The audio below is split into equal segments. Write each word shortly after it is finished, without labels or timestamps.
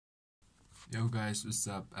Yo guys, what's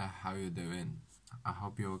up? How you doing? I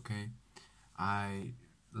hope you're okay. I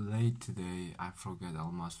late today.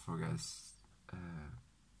 Almost forgot.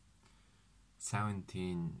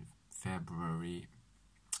 17 February.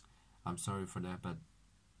 I'm sorry for that, but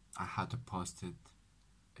I had to post it.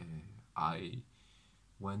 I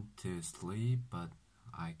went to sleep, but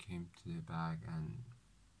I came to the back and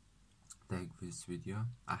take this video.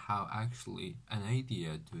 I have actually an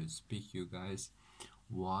idea to speak you guys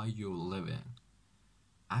why you're living.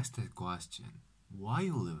 Ask that question. Why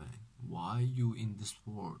you living? Why you in this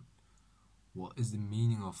world? What is the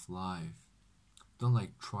meaning of life? Don't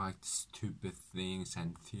try stupid things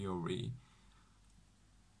and theory.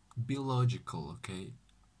 Be logical, okay?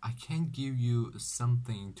 I can't give you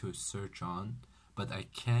something to search on, but I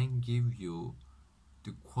can give you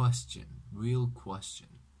the question, real question.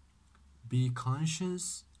 Be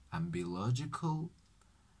conscious and be logical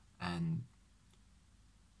and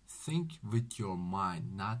think with your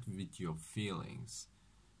mind, not with your feelings,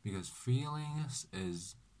 because feelings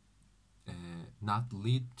is not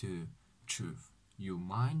lead to truth. Your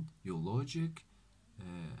mind, your logic,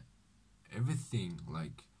 everything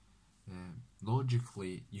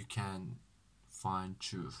logically you can find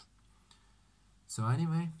truth. So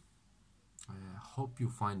anyway, I hope you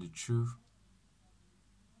find the truth.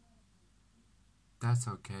 That's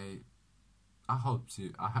okay.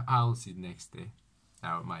 I'll see you next day.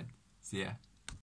 Never mind. See ya.